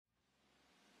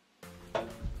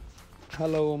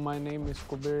Hello, my name is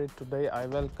Kubir. Today I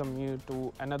welcome you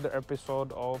to another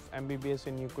episode of MBBS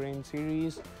in Ukraine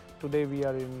series. Today we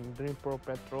are in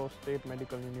Dnipropetrovsk State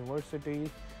Medical University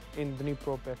in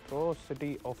Dnipropetrovsk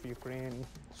city of Ukraine.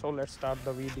 So let's start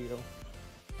the video.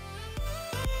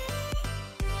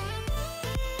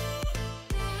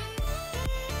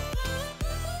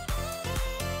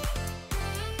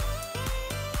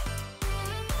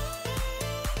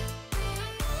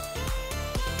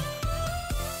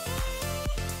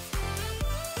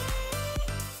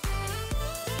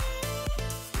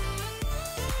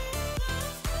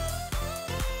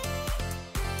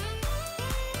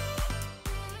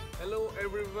 Hello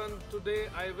everyone, today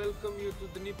I welcome you to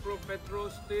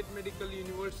Dnipropetrovsk State Medical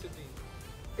University.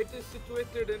 It is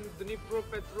situated in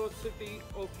Dnipropetrovsk city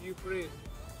of Ukraine.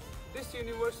 This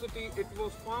university, it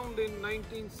was founded in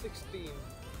 1916.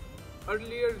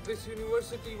 Earlier this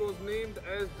university was named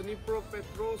as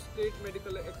Dnipropetrovsk State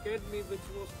Medical Academy, which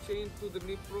was changed to the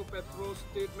Dnipropetrovsk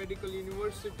State Medical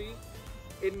University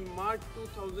in March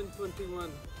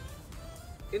 2021.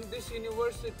 In this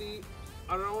university,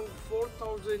 around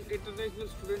 4,000 international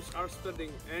students are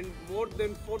studying and more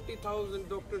than 40,000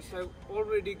 doctors have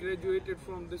already graduated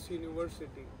from this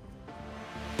university.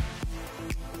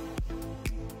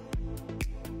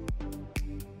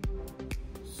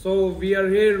 So we are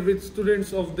here with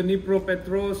students of the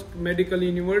Dnipropetrovsk Medical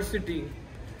University.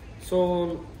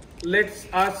 So let's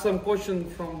ask some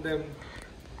questions from them.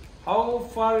 How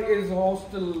far is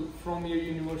hostel from your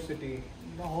university?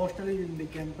 The hostel is in the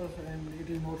campus and it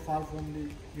is not far from the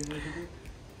university.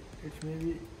 It's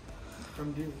maybe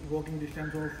from the walking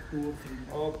distance of 2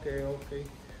 or 3. Okay.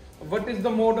 What is the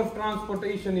mode of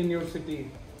transportation in your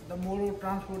city? The mode of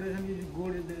transportation is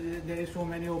good. There is so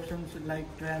many options like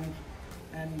trams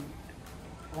and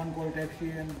on-call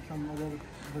taxi and some other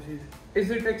buses. Is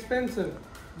it expensive?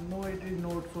 No, it is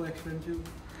not so expensive.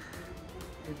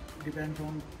 It depends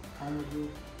on how much you...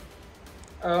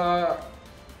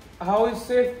 How is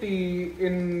safety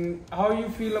how you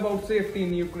feel about safety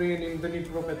in Ukraine in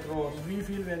Dnipropetrovsk? We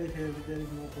feel very safe. There is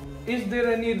no problem. Is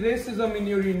there any racism in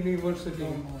your university?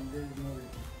 No, there is no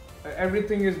racism.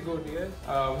 Everything is good, yes?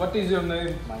 What is your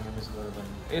name? My name is Gaurav.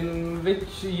 In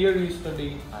which year you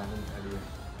study? I am in third year.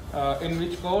 In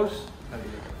which course?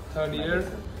 Third year.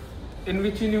 In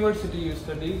which university you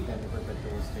study?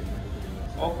 Dnipropetrovsk State Medical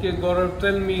University. Okay, Gaurav,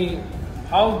 tell me,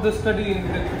 how's the study in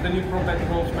the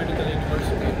Dnipropetrovsk Medical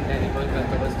University? In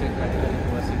Dnipropetrovsk State Medical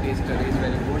University, study is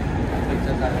very good.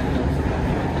 Teachers are very also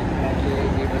and they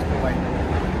give us provide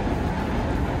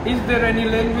knowledge. Is there any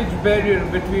language barrier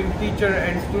between teacher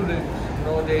and students?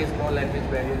 No, there is no language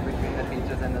barrier between the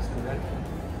teachers and the student.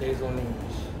 There is only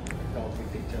English taught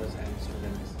with teachers and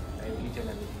students. Each and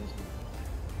everything is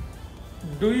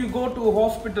good. Do you go to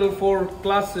hospital for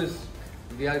classes?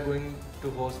 We are going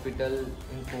to hospital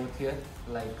in 4th year,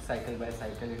 like cycle by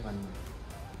cycle in 1 month.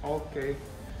 Okay.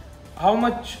 How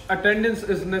much attendance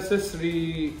is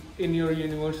necessary in your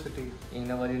university?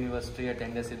 In our university,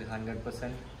 attendance is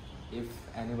 100%. If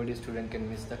anybody student can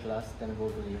miss the class, then go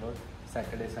to leave out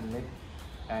Saturday, Sunday,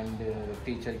 and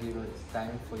teacher give us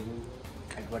time for you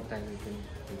at what time you can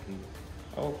take leave.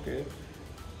 Okay.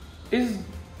 Is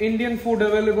Indian food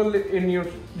available in your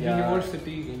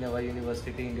university? In our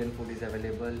university, Indian food is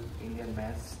available. Indian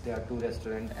mess. There are 2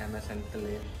 restaurants, MS and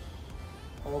Tale.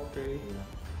 Okay. Yeah.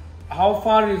 How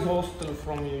far is hostel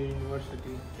from your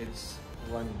university? It's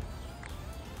 1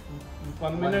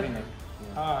 minute.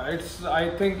 Yeah. I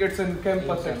think it's in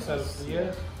campus itself. Yeah.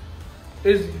 Yes.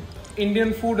 Is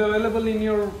Indian food available in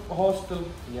your hostel?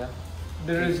 Yeah.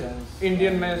 There is Kitchens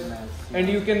Indian mess, and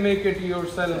yeah. you can make it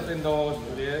yourself in the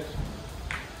hostel. Yes.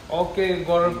 Okay,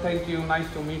 Gaurav, thank you. Nice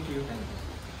to meet you. Thank you.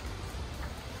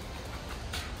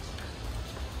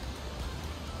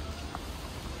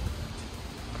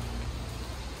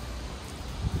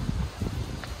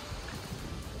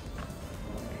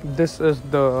 This is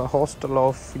the hostel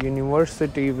of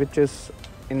university, which is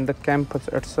in the campus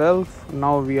itself.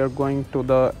 Now we are going to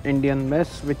the Indian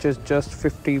mess, which is just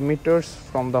 50 meters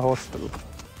from the hostel.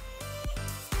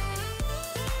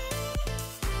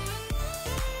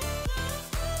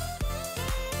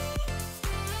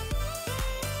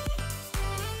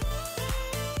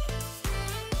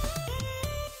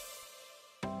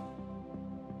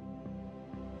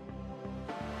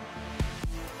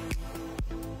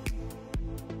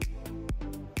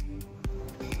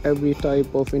 Every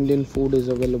type of Indian food is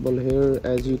available here,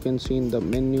 as you can see in the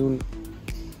menu.